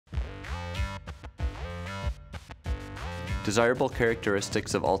Desirable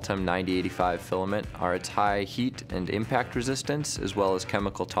characteristics of ULTEM 9085 filament are its high heat and impact resistance as well as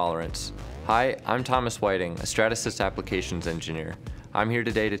chemical tolerance. Hi, I'm Thomas Whiting, a Stratasys Applications Engineer. I'm here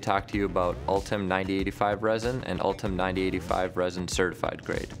today to talk to you about ULTEM 9085 resin and ULTEM 9085 resin certified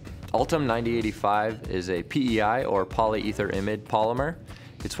grade. ULTEM 9085 is a PEI or polyether imide polymer.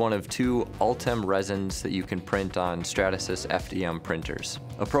 It's one of two ULTEM resins that you can print on Stratasys FDM printers.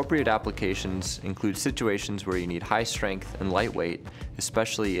 Appropriate applications include situations where you need high strength and lightweight,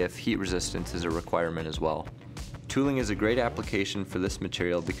 especially if heat resistance is a requirement as well. Tooling is a great application for this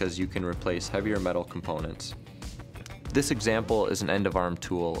material because you can replace heavier metal components. This example is an end-of-arm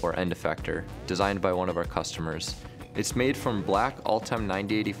tool or end effector designed by one of our customers. It's made from black ULTEM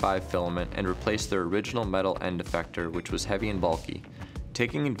 9085 filament and replaced their original metal end effector, which was heavy and bulky.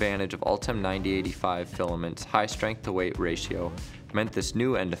 Taking advantage of ULTEM 9085 filament's high strength to weight ratio meant this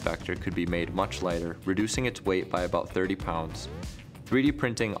new end effector could be made much lighter, reducing its weight by about 30 pounds. 3D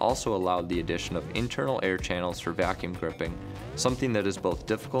printing also allowed the addition of internal air channels for vacuum gripping, something that is both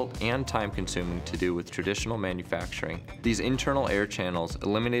difficult and time-consuming to do with traditional manufacturing. These internal air channels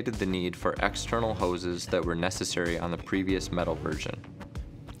eliminated the need for external hoses that were necessary on the previous metal version.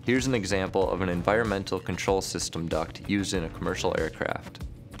 Here's an example of an environmental control system duct used in a commercial aircraft.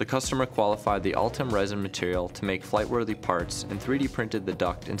 The customer qualified the ULTEM resin material to make flight-worthy parts and 3D printed the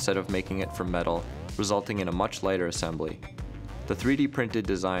duct instead of making it from metal, resulting in a much lighter assembly. The 3D printed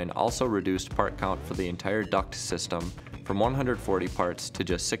design also reduced part count for the entire duct system from 140 parts to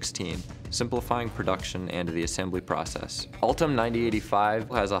just 16, simplifying production and the assembly process. ULTEM 9085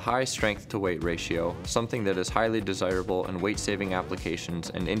 has a high strength to weight ratio, something that is highly desirable in weight-saving applications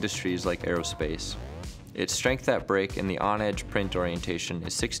and industries like aerospace. Its strength at break in the on-edge print orientation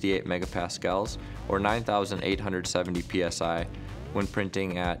is 68 megapascals or 9,870 psi when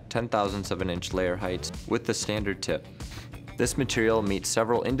printing at 10,007-inch layer heights with the standard tip. This material meets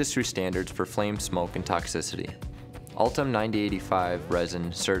several industry standards for flame, smoke, and toxicity. ULTEM 9085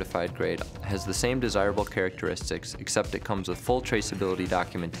 resin certified grade has the same desirable characteristics, except it comes with full traceability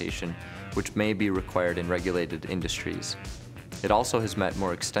documentation, which may be required in regulated industries. It also has met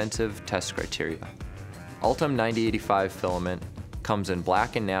more extensive test criteria. ULTEM 9085 filament comes in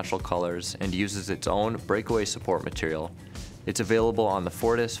black and natural colors and uses its own breakaway support material. It's available on the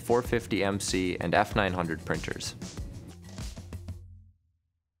Fortis 450MC and F900 printers.